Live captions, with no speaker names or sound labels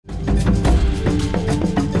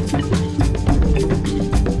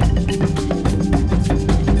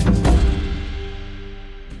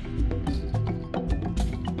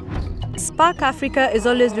Spark Africa is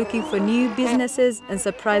always looking for new businesses and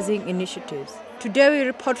surprising initiatives. Today we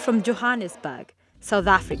report from Johannesburg, South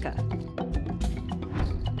Africa.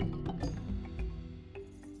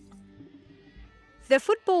 The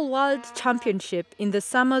Football World Championship in the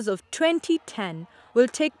summers of 2010 will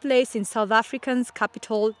take place in South Africa's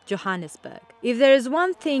capital, Johannesburg. If there is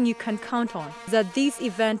one thing you can count on, is that this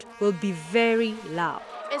event will be very loud.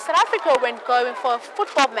 In South Africa, when going for a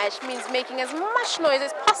football match means making as much noise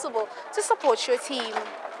as possible to support your team.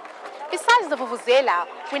 Besides the vuvuzela,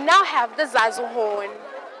 we now have the Zazu horn.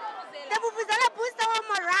 The vuvuzela boosts our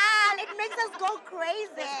morale. It makes us go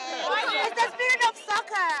crazy. It's the spirit of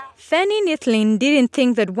soccer. Fanie Neethling didn't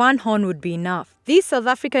think that one horn would be enough. This South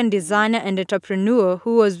African designer and entrepreneur,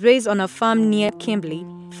 who was raised on a farm near Kimberly,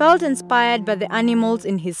 felt inspired by the animals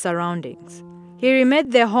in his surroundings. He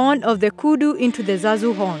remade the horn of the kudu into the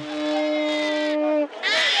Zazu horn.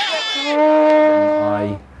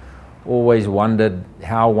 I always wondered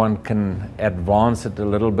how one can advance it a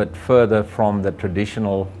little bit further from the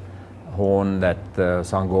traditional horn that the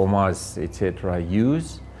sangomas, etc.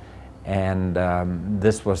 use. And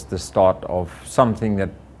this was the start of something that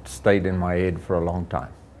stayed in my head for a long time.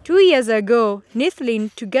 2 years ago, Neethling,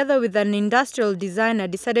 together with an industrial designer,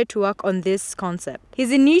 decided to work on this concept.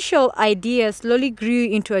 His initial idea slowly grew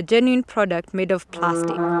into a genuine product made of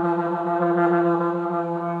plastic.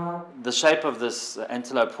 The shape of this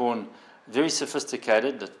antelope horn, very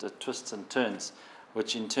sophisticated, it twists and turns,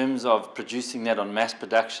 which in terms of producing that on mass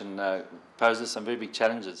production poses some very big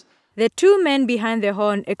challenges. The two men behind the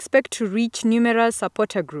horn expect to reach numerous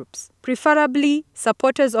supporter groups, preferably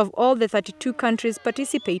supporters of all the 32 countries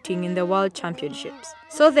participating in the World Championships.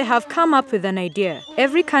 So they have come up with an idea.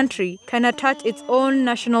 Every country can attach its own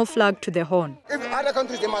national flag to the horn. If other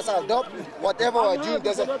countries, they must adopt whatever we're doing,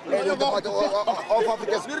 whatever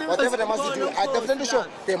they must do. I'm definitely sure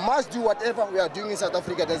they must do whatever we are doing in South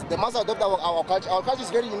Africa. They must adopt our culture. Our culture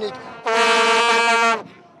is very unique.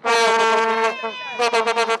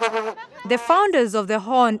 The founders of the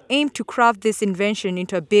horn aim to craft this invention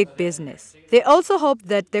into a big business. They also hope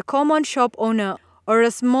that the common shop owner or a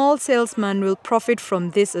small salesman will profit from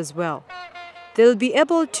this as well. They'll be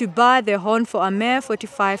able to buy the horn for a mere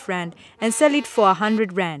 45 rand and sell it for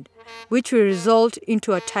 100 rand, which will result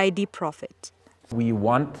into a tidy profit. We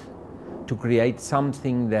want to create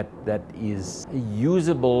something that is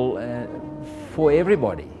usable for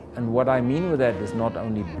everybody. And what I mean with that is not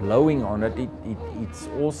only blowing on it, it's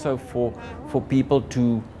also for people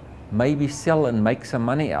to maybe sell and make some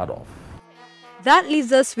money out of. That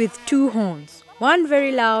leaves us with two horns, one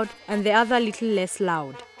very loud and the other a little less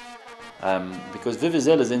loud. Because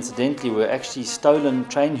vuvuzelas, incidentally, were actually stolen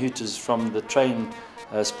train hooters from the train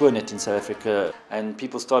spoornet in South Africa, and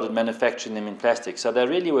people started manufacturing them in plastic. So they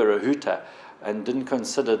really were a hooter and didn't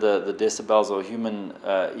consider the decibels or human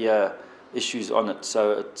ear issues on it.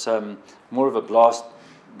 So it's more of a blast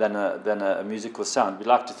than a musical sound. We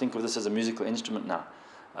like to think of this as a musical instrument now,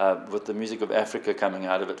 with the music of Africa coming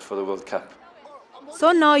out of it for the World Cup.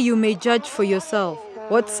 So now you may judge for yourself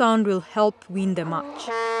what sound will help win the match.